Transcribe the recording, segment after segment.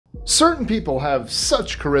Certain people have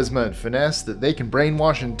such charisma and finesse that they can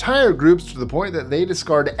brainwash entire groups to the point that they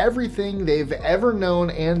discard everything they've ever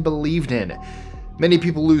known and believed in. Many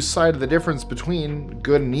people lose sight of the difference between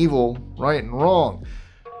good and evil, right and wrong.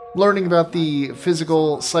 Learning about the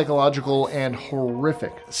physical, psychological, and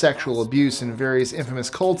horrific sexual abuse in various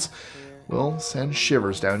infamous cults will send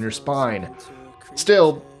shivers down your spine.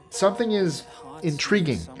 Still, something is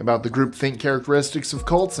intriguing about the groupthink characteristics of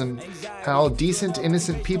cults and how decent,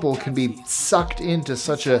 innocent people can be sucked into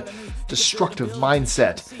such a destructive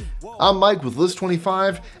mindset. I'm Mike with List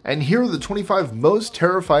 25, and here are the 25 most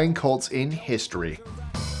terrifying cults in history.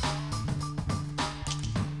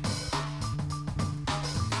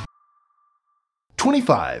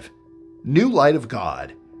 #25. New Light of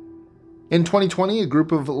God. In 2020, a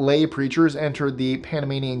group of lay preachers entered the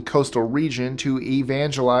Panamanian coastal region to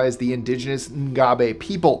evangelize the indigenous Ngabe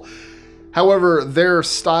people. However, their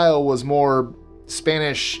style was more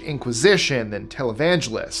Spanish Inquisition than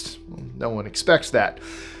televangelist. No one expects that.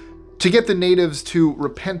 To get the natives to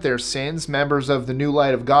repent their sins, members of the New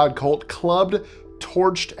Light of God cult clubbed,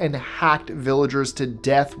 torched, and hacked villagers to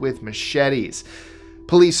death with machetes.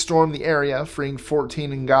 Police stormed the area, freeing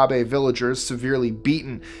 14 Ngabe villagers severely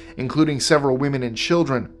beaten, including several women and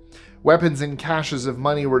children. Weapons and caches of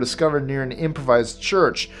money were discovered near an improvised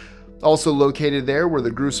church. Also located there were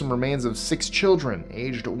the gruesome remains of 6 children,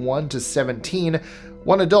 aged 1 to 17,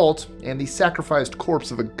 1 adult, and the sacrificed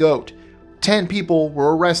corpse of a goat. 10 people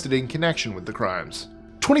were arrested in connection with the crimes.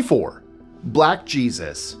 #24. Black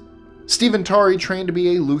Jesus. Stephen Tari trained to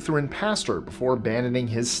be a Lutheran pastor before abandoning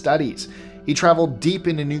his studies. He traveled deep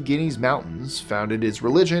into New Guinea's mountains, founded his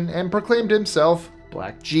religion, and proclaimed himself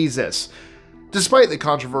Black Jesus. Despite the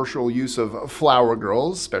controversial use of flower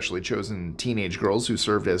girls, specially chosen teenage girls who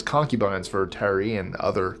served as concubines for Tari and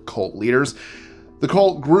other cult leaders, the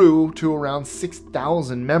cult grew to around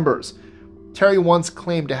 6,000 members. Tari once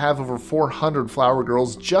claimed to have over 400 flower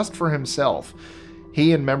girls just for himself.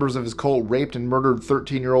 He and members of his cult raped and murdered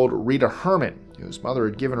 13-year-old Rita Herman, whose mother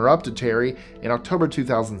had given her up to Tari in October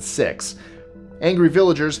 2006. Angry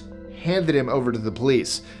villagers handed him over to the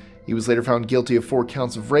police. He was later found guilty of 4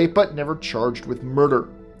 counts of rape, but never charged with murder.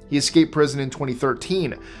 He escaped prison in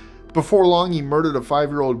 2013. Before long, he murdered a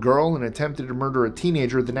 5-year-old girl and attempted to murder a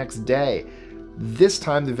teenager the next day. This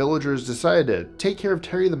time, the villagers decided to take care of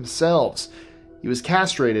Tari themselves. He was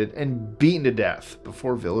castrated and beaten to death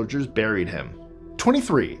before villagers buried him.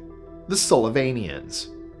 #23. The Sullivanians.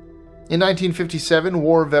 In 1957,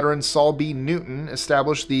 war veteran Saul B. Newton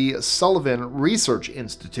established the Sullivan Research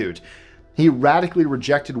Institute. He radically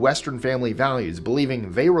rejected Western family values,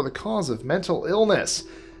 believing they were the cause of mental illness.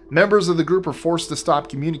 Members of the group were forced to stop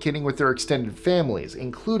communicating with their extended families,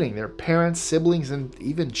 including their parents, siblings, and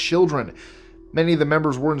even children. Many of the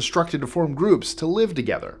members were instructed to form groups to live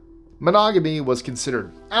together. Monogamy was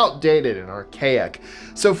considered outdated and archaic,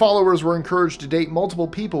 so followers were encouraged to date multiple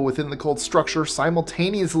people within the cult structure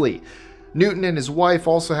simultaneously. Newton and his wife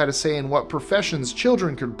also had a say in what professions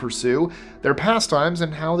children could pursue, their pastimes,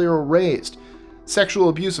 and how they were raised. Sexual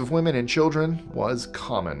abuse of women and children was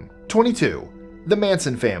common. #22. The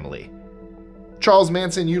Manson family. Charles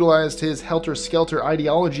Manson utilized his helter-skelter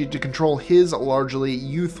ideology to control his largely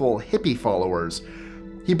youthful hippie followers.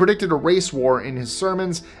 He predicted a race war in his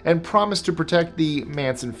sermons and promised to protect the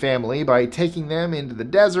Manson family by taking them into the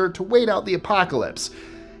desert to wait out the apocalypse.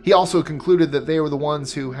 He also concluded that they were the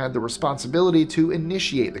ones who had the responsibility to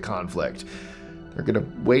initiate the conflict. They're gonna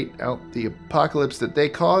wait out the apocalypse that they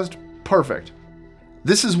caused? Perfect.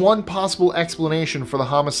 This is one possible explanation for the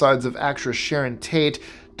homicides of actress Sharon Tate,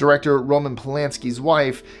 director Roman Polanski's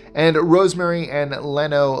wife, and Rosemary and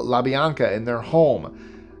Leno LaBianca in their home.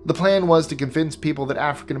 The plan was to convince people that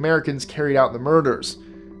African Americans carried out the murders.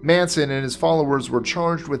 Manson and his followers were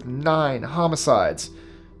charged with 9 homicides.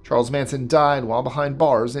 Charles Manson died while behind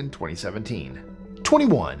bars in 2017.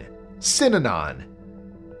 #21. Synanon.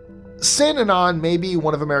 Synanon may be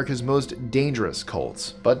one of America's most dangerous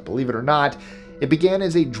cults, but believe it or not, it began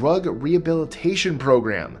as a drug rehabilitation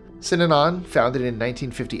program. Synanon, founded in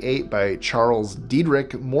 1958 by Charles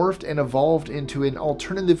Diedrich, morphed and evolved into an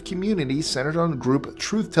alternative community centered on group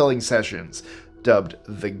truth-telling sessions, dubbed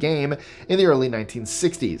The Game, in the early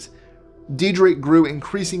 1960s. Diedrich grew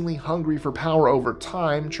increasingly hungry for power over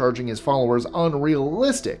time, charging his followers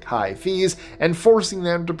unrealistic high fees and forcing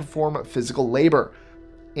them to perform physical labor.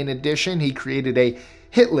 In addition, he created a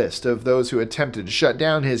hit list of those who attempted to shut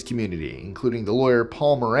down his community, including the lawyer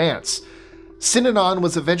Paul Morantz. Synanon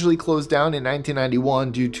was eventually closed down in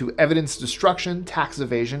 1991 due to evidence destruction, tax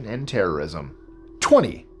evasion, and terrorism.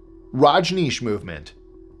 #20. Rajneesh Movement.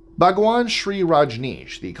 Bhagwan Sri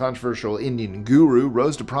Rajneesh, the controversial Indian guru,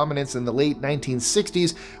 rose to prominence in the late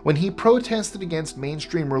 1960s when he protested against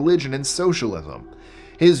mainstream religion and socialism.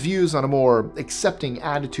 His views on a more accepting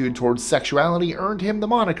attitude towards sexuality earned him the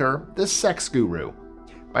moniker the Sex Guru.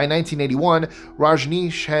 By 1981,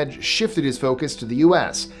 Rajneesh had shifted his focus to the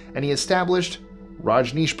US, and he established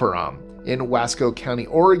Rajneeshpuram in Wasco County,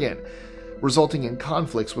 Oregon, resulting in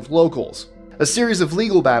conflicts with locals. A series of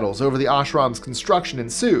legal battles over the ashram's construction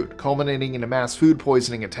ensued, culminating in a mass food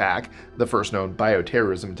poisoning attack, the first known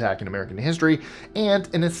bioterrorism attack in American history, and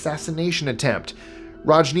an assassination attempt.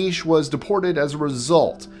 Rajneesh was deported as a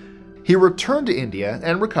result. He returned to India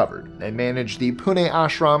and recovered, and managed the Pune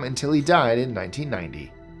ashram until he died in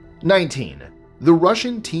 1990. 19. The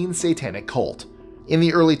Russian teen satanic cult. In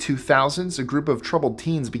the early 2000s, a group of troubled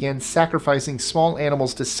teens began sacrificing small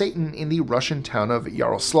animals to Satan in the Russian town of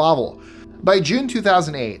Yaroslavl. By June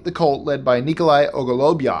 2008, the cult, led by Nikolai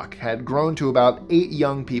Ogolobyak, had grown to about 8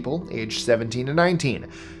 young people, aged 17 to 19.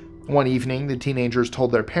 One evening, the teenagers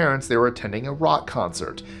told their parents they were attending a rock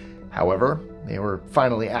concert. However, they were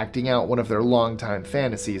finally acting out one of their longtime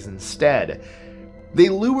fantasies instead. They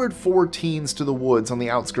lured 4 teens to the woods on the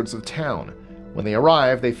outskirts of town. When they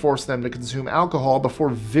arrived, they forced them to consume alcohol before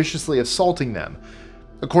viciously assaulting them.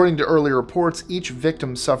 According to early reports, each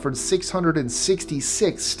victim suffered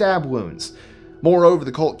 666 stab wounds. Moreover,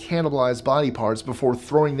 the cult cannibalized body parts before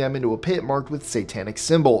throwing them into a pit marked with satanic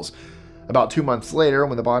symbols. About 2 months later,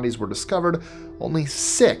 when the bodies were discovered, only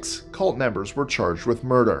 6 cult members were charged with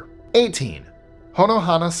murder. 18.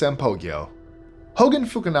 Honohana Sampogyo. Hogen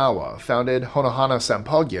Fukunawa founded Honohana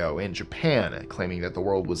Sampogyo in Japan, claiming that the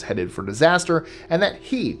world was headed for disaster and that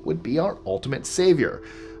he would be our ultimate savior.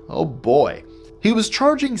 Oh boy. He was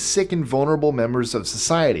charging sick and vulnerable members of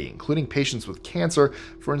society, including patients with cancer,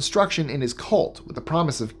 for instruction in his cult with the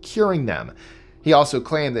promise of curing them. He also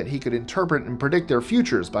claimed that he could interpret and predict their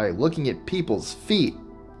futures by looking at people's feet.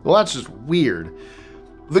 Well, that's just weird.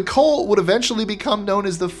 The cult would eventually become known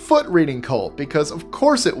as the Foot Reading Cult, because of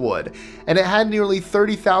course it would, and it had nearly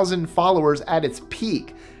 30,000 followers at its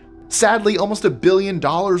peak. Sadly, almost $1 billion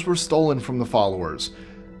were stolen from the followers.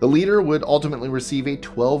 The leader would ultimately receive a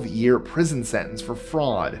 12-year prison sentence for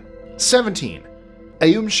fraud. 17.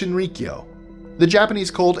 Aum Shinrikyo. The Japanese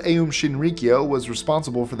cult Aum Shinrikyo was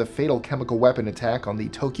responsible for the fatal chemical weapon attack on the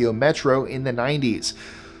Tokyo Metro in the 90s.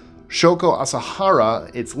 Shoko Asahara,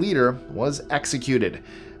 its leader, was executed.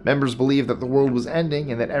 Members believed that the world was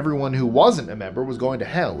ending and that everyone who wasn't a member was going to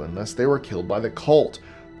hell unless they were killed by the cult.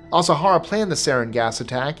 Asahara planned the sarin gas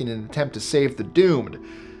attack in an attempt to save the doomed.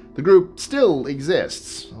 The group still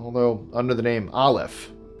exists, although under the name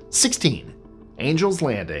Aleph. 16. Angel's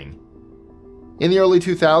Landing. In the early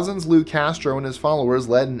 2000s, Lou Castro and his followers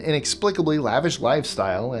led an inexplicably lavish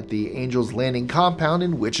lifestyle at the Angel's Landing compound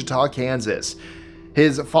in Wichita, Kansas.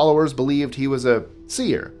 His followers believed he was a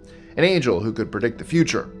seer, an angel who could predict the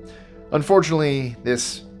future. Unfortunately,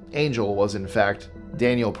 this angel was in fact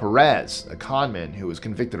Daniel Perez, a conman who was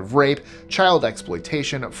convicted of rape, child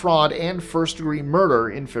exploitation, fraud, and first-degree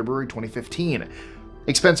murder in February 2015.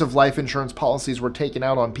 Expensive life insurance policies were taken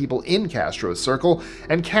out on people in Castro's circle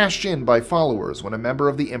and cashed in by followers when a member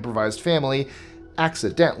of the improvised family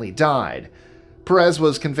accidentally died. Perez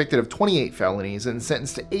was convicted of 28 felonies and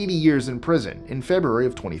sentenced to 80 years in prison in February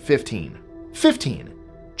of 2015. 15.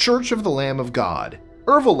 Church of the Lamb of God.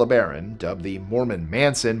 Ervil LeBaron, dubbed the Mormon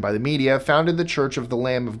Manson by the media, founded the Church of the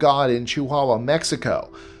Lamb of God in Chihuahua,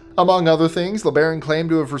 Mexico. Among other things, LeBaron claimed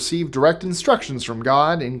to have received direct instructions from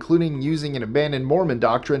God, including using an abandoned Mormon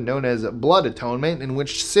doctrine known as blood atonement, in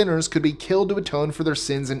which sinners could be killed to atone for their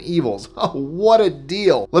sins and evils. Oh, what a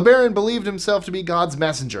deal! LeBaron believed himself to be God's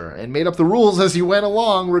messenger, and made up the rules as he went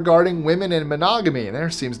along regarding women and monogamy. There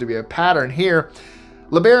seems to be a pattern here.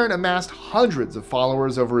 LeBaron amassed hundreds of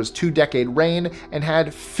followers over his 2-decade reign and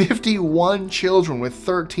had 51 children with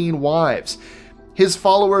 13 wives. His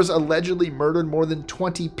followers allegedly murdered more than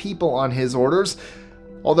 20 people on his orders.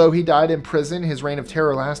 Although he died in prison, his reign of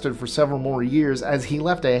terror lasted for several more years as he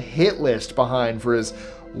left a hit list behind for his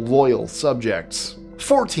loyal subjects.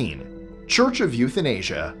 14. Church of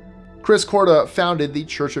Euthanasia. Chris Korda founded the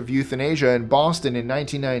Church of Euthanasia in Boston in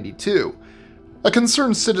 1992. A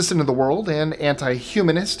concerned citizen of the world and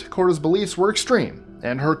anti-humanist, Korda's beliefs were extreme,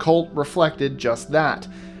 and her cult reflected just that.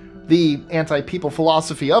 The anti-people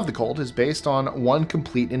philosophy of the cult is based on one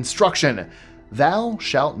complete instruction: thou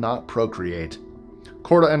shalt not procreate.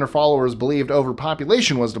 Korda and her followers believed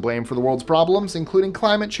overpopulation was to blame for the world's problems, including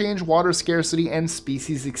climate change, water scarcity, and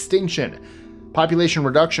species extinction. Population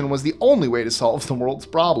reduction was the only way to solve the world's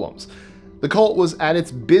problems. The cult was at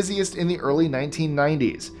its busiest in the early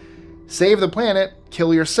 1990s. Save the planet,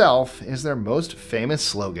 kill yourself is their most famous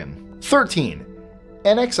slogan. 13.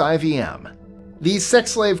 NXIVM. The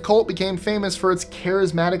sex slave cult became famous for its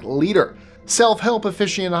charismatic leader. Self-help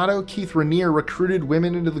aficionado Keith Raniere recruited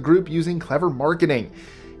women into the group using clever marketing.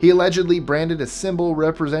 He allegedly branded a symbol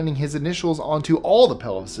representing his initials onto all the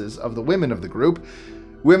pelvises of the women of the group.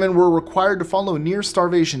 Women were required to follow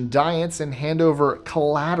near-starvation diets and hand over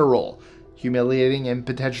collateral, humiliating and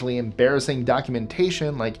potentially embarrassing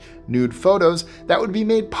documentation like nude photos that would be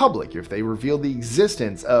made public if they revealed the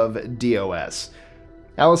existence of DOS.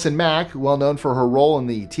 Allison Mack, well known for her role in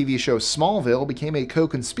the TV show Smallville, became a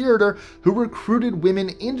co-conspirator who recruited women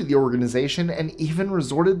into the organization and even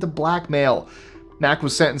resorted to blackmail. Mack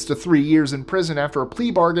was sentenced to 3 years in prison after a plea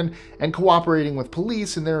bargain and cooperating with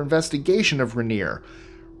police in their investigation of Raniere.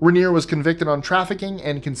 Raniere was convicted on trafficking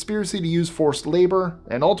and conspiracy to use forced labor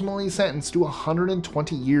and ultimately sentenced to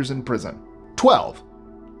 120 years in prison. 12.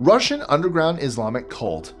 Russian underground Islamic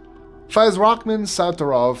cult. Fayzrakhman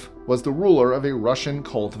Satarov was the ruler of a Russian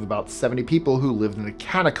cult of about 70 people who lived in a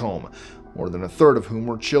catacomb, more than a third of whom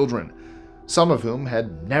were children, some of whom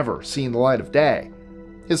had never seen the light of day.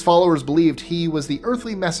 His followers believed he was the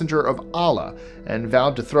earthly messenger of Allah and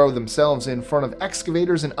vowed to throw themselves in front of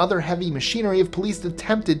excavators and other heavy machinery if police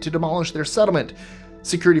attempted to demolish their settlement.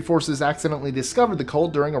 Security forces accidentally discovered the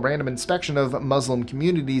cult during a random inspection of Muslim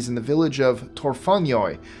communities in the village of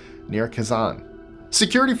Torfanyoy, near Kazan.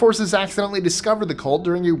 Security forces accidentally discovered the cult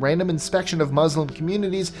during a random inspection of Muslim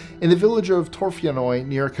communities in the village of Torfanyoy,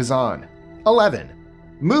 near Kazan. 11.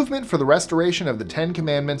 Movement for the Restoration of the Ten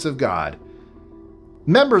Commandments of God.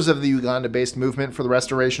 Members of the Uganda-based Movement for the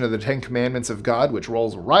Restoration of the Ten Commandments of God, which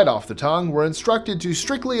rolls right off the tongue, were instructed to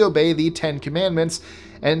strictly obey the Ten Commandments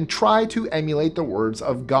and try to emulate the words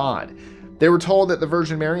of God. They were told that the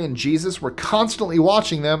Virgin Mary and Jesus were constantly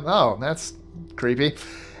watching them. Oh, that's creepy.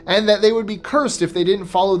 And that they would be cursed if they didn't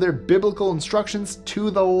follow their biblical instructions to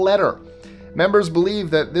the letter. Members believed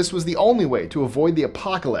that this was the only way to avoid the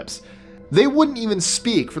apocalypse. They wouldn't even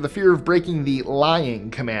speak for the fear of breaking the lying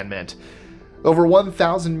commandment. Over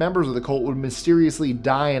 1,000 members of the cult would mysteriously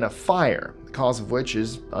die in a fire, the cause of which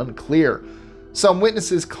is unclear. Some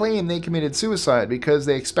witnesses claim they committed suicide because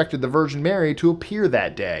they expected the Virgin Mary to appear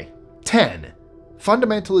that day. 10.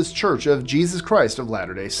 Fundamentalist Church of Jesus Christ of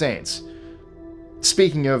Latter-day Saints.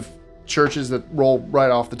 Speaking of churches that roll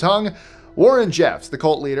right off the tongue, Warren Jeffs, the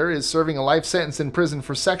cult leader, is serving a life sentence in prison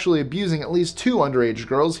for sexually abusing at least 2 underage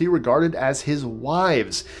girls he regarded as his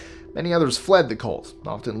wives. Many others fled the cult,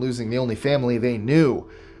 often losing the only family they knew.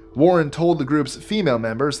 Warren told the group's female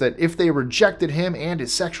members that if they rejected him and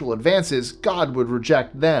his sexual advances, God would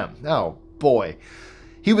reject them. Oh boy.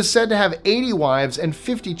 He was said to have 80 wives and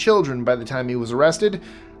 50 children by the time he was arrested.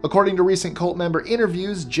 According to recent cult member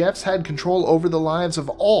interviews, Jeffs had control over the lives of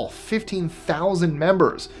all 15,000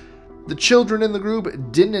 members. The children in the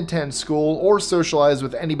group didn't attend school or socialize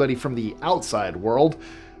with anybody from the outside world.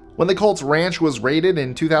 When the cult's ranch was raided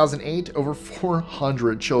in 2008, over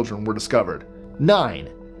 400 children were discovered. 9.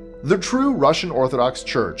 The True Russian Orthodox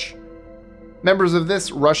Church. Members of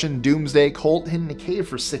this Russian doomsday cult hid in a cave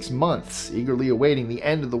for 6 months, eagerly awaiting the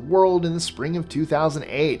end of the world in the spring of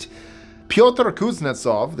 2008. Pyotr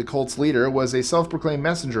Kuznetsov, the cult's leader, was a self-proclaimed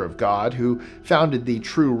messenger of God who founded the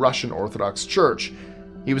True Russian Orthodox Church.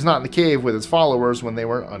 He was not in the cave with his followers when they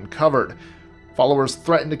were uncovered. Followers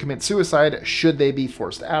threatened to commit suicide should they be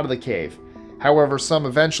forced out of the cave. However, some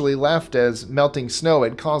eventually left as melting snow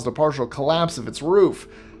had caused a partial collapse of its roof.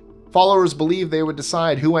 Followers believed they would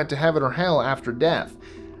decide who went to heaven or hell after death.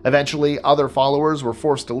 Eventually, other followers were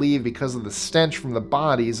forced to leave because of the stench from the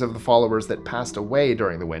bodies of the followers that passed away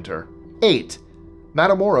during the winter. 8.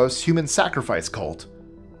 Matamoros Human Sacrifice Cult.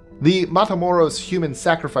 The Matamoros Human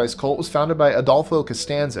Sacrifice Cult was founded by Adolfo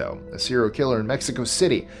Costanzo, a serial killer in Mexico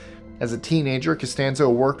City. As a teenager, Costanzo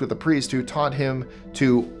worked with a priest who taught him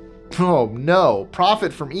to,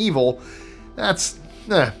 profit from evil. That's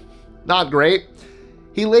not great.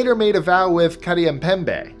 He later made a vow with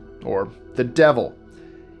Kariempembe, or the devil.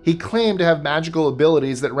 He claimed to have magical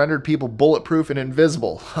abilities that rendered people bulletproof and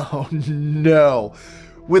invisible. Oh no.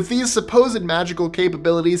 With these supposed magical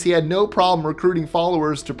capabilities, he had no problem recruiting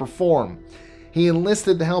followers to perform. He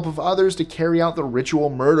enlisted the help of others to carry out the ritual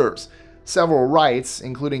murders. Several rites,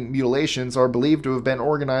 including mutilations, are believed to have been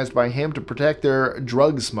organized by him to protect their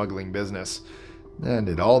drug smuggling business. And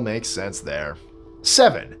it all makes sense there.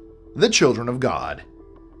 7. The Children of God.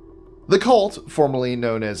 The cult, formerly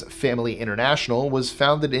known as Family International, was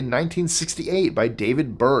founded in 1968 by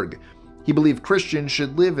David Berg. He believed Christians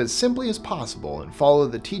should live as simply as possible and follow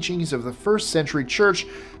the teachings of the first century church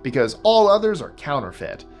because all others are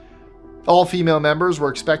counterfeit. All female members were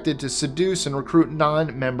expected to seduce and recruit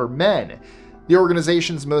non-member men. The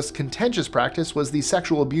organization's most contentious practice was the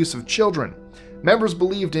sexual abuse of children. Members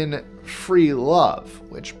believed in free love,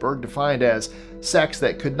 which Berg defined as sex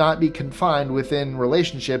that could not be confined within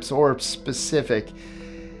relationships or specific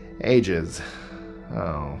ages.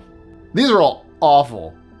 Oh. These are all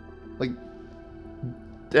awful. Like,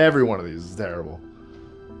 every one of these is terrible.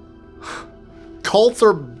 Cults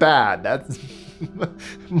are bad. That's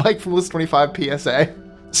Mike from List 25 PSA.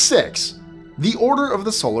 6. The Order of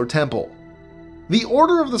the Solar Temple. The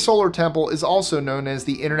Order of the Solar Temple is also known as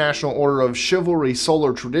the International Order of Chivalry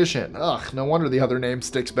Solar Tradition. Ugh, no wonder the other name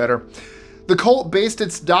sticks better. The cult based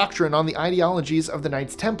its doctrine on the ideologies of the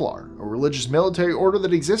Knights Templar, a religious military order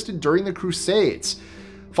that existed during the Crusades.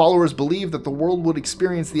 Followers believed that the world would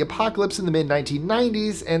experience the apocalypse in the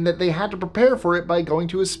mid-1990s and that they had to prepare for it by going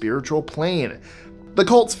to a spiritual plane. The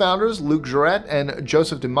cult's founders, Luc Jouret and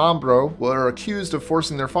Joseph de Mombro, were accused of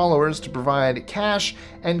forcing their followers to provide cash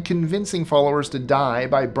and convincing followers to die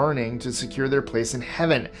by burning to secure their place in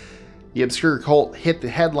heaven. The obscure cult hit the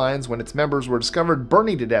headlines when its members were discovered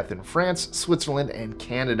burning to death in France, Switzerland, and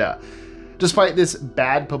Canada. Despite this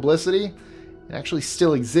bad publicity, it actually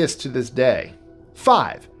still exists to this day.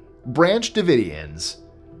 5. Branch Davidians.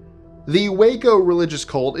 The Waco religious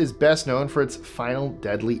cult is best known for its final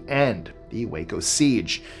deadly end, the Waco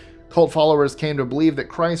Siege. Cult followers came to believe that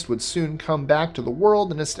Christ would soon come back to the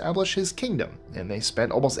world and establish his kingdom, and they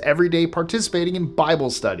spent almost every day participating in Bible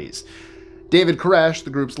studies. David Koresh, the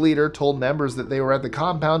group's leader, told members that they were at the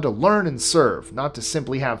compound to learn and serve, not to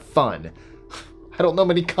simply have fun. I don't know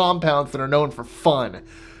many compounds that are known for fun.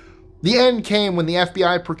 The end came when the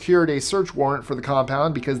FBI procured a search warrant for the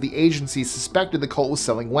compound because the agency suspected the cult was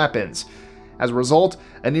selling weapons. As a result,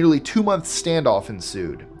 a nearly 2-month standoff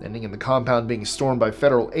ensued, ending in the compound being stormed by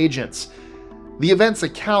federal agents. The event's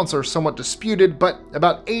accounts are somewhat disputed, but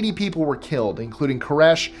about 80 people were killed, including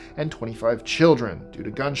Koresh and 25 children, due to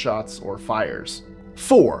gunshots or fires.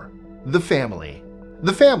 4. The Family.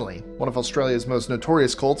 The Family, one of Australia's most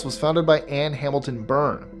notorious cults, was founded by Anne Hamilton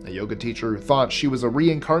Byrne, a yoga teacher who thought she was a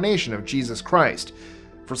reincarnation of Jesus Christ.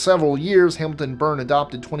 For several years, Hamilton Byrne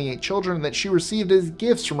adopted 28 children that she received as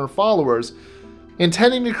gifts from her followers,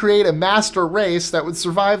 intending to create a master race that would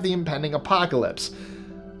survive the impending apocalypse.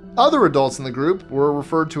 Other adults in the group were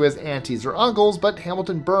referred to as aunties or uncles, but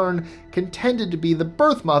Hamilton Byrne contended to be the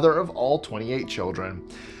birth mother of all 28 children.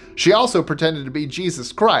 She also pretended to be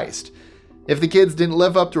Jesus Christ. If the kids didn't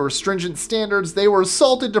live up to her stringent standards, they were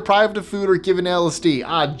assaulted, deprived of food, or given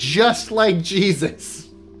LSD. Just like Jesus.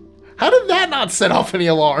 How did that not set off any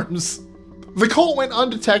alarms? The cult went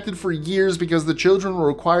undetected for years because the children were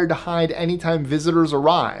required to hide anytime visitors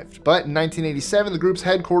arrived. But in 1987, the group's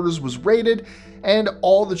headquarters was raided and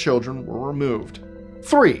all the children were removed.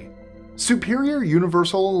 3. Superior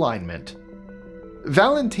Universal Alignment.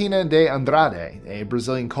 Valentina de Andrade, a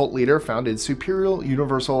Brazilian cult leader, founded Superior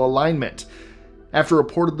Universal Alignment. After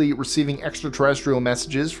reportedly receiving extraterrestrial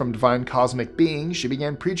messages from divine cosmic beings, she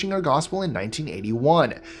began preaching her gospel in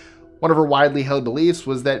 1981. One of her widely held beliefs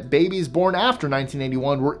was that babies born after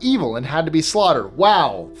 1981 were evil and had to be slaughtered.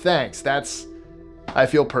 Wow, thanks. I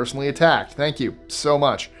feel personally attacked. Thank you so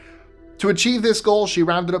much. To achieve this goal, she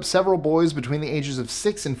rounded up several boys between the ages of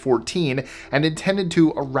 6 and 14 and intended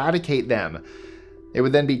to eradicate them. They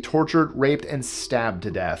would then be tortured, raped, and stabbed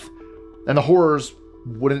to death. And the horrors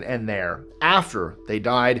wouldn't end there. After they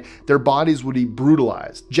died, their bodies would be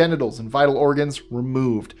brutalized, genitals and vital organs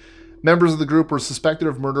removed. Members of the group were suspected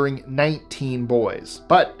of murdering 19 boys,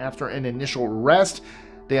 but after an initial arrest,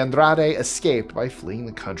 de Andrade escaped by fleeing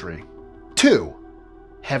the country. 2.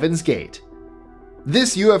 Heaven's Gate.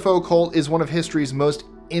 This UFO cult is one of history's most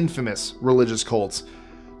infamous religious cults.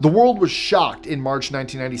 The world was shocked in March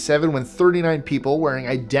 1997 when 39 people wearing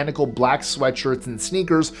identical black sweatshirts and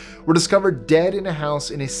sneakers were discovered dead in a house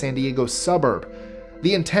in a San Diego suburb.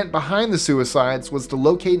 The intent behind the suicides was to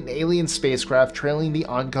locate an alien spacecraft trailing the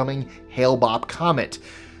oncoming Hale-Bopp comet.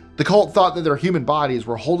 The cult thought that their human bodies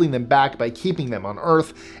were holding them back by keeping them on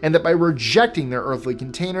Earth, and that by rejecting their earthly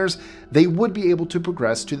containers, they would be able to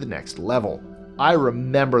progress to the next level. I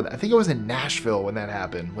remember that. I think it was in Nashville when that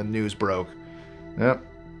happened, when news broke. Yep.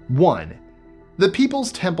 1. The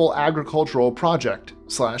People's Temple Agricultural Project /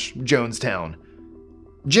 Jonestown.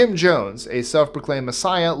 Jim Jones, a self-proclaimed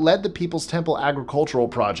messiah, led the People's Temple Agricultural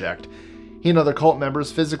Project. He and other cult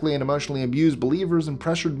members physically and emotionally abused believers and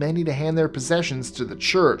pressured many to hand their possessions to the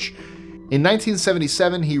church. In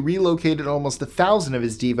 1977, he relocated almost 1,000 of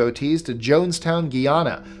his devotees to Jonestown,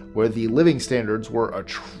 Guyana, where the living standards were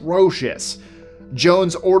atrocious.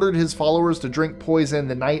 Jones ordered his followers to drink poison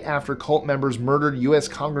the night after cult members murdered U.S.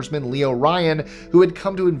 Congressman Leo Ryan, who had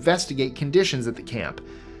come to investigate conditions at the camp.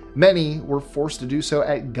 Many were forced to do so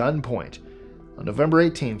at gunpoint. On November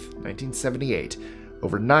 18, 1978,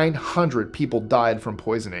 over 900 people died from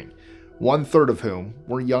poisoning, 1/3 of whom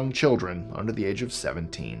were young children under the age of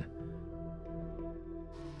 17.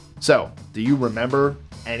 So, do you remember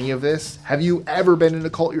any of this? Have you ever been in a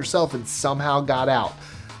cult yourself and somehow got out?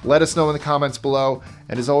 Let us know in the comments below,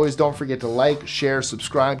 and as always, don't forget to like, share,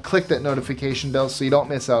 subscribe, click that notification bell so you don't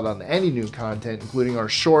miss out on any new content, including our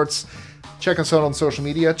shorts. Check us out on social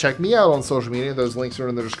media. Check me out on social media. Those links are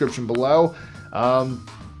in the description below.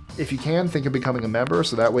 If you can, think of becoming a member,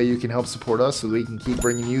 so that way you can help support us so that we can keep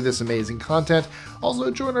bringing you this amazing content.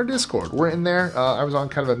 Also, join our Discord. We're in there. I was on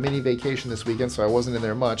kind of a mini vacation this weekend, so I wasn't in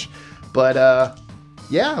there much. But,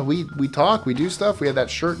 yeah, we talk, we do stuff. We had that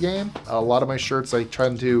shirt game. A lot of my shirts, I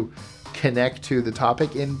try to connect to the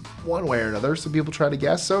topic in one way or another, so people try to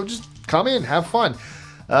guess. So just come in, have fun.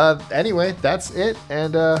 Anyway, that's it,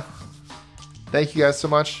 and thank you guys so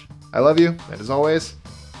much. I love you, and as always,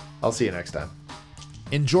 I'll see you next time.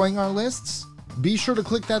 Enjoying our lists? Be sure to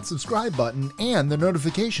click that subscribe button and the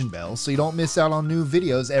notification bell so you don't miss out on new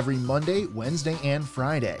videos every Monday, Wednesday, and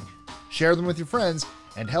Friday. Share them with your friends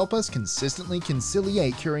and help us consistently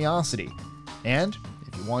conciliate curiosity. And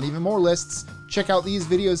if you want even more lists, check out these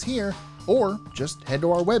videos here or just head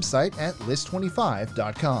to our website at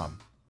list25.com.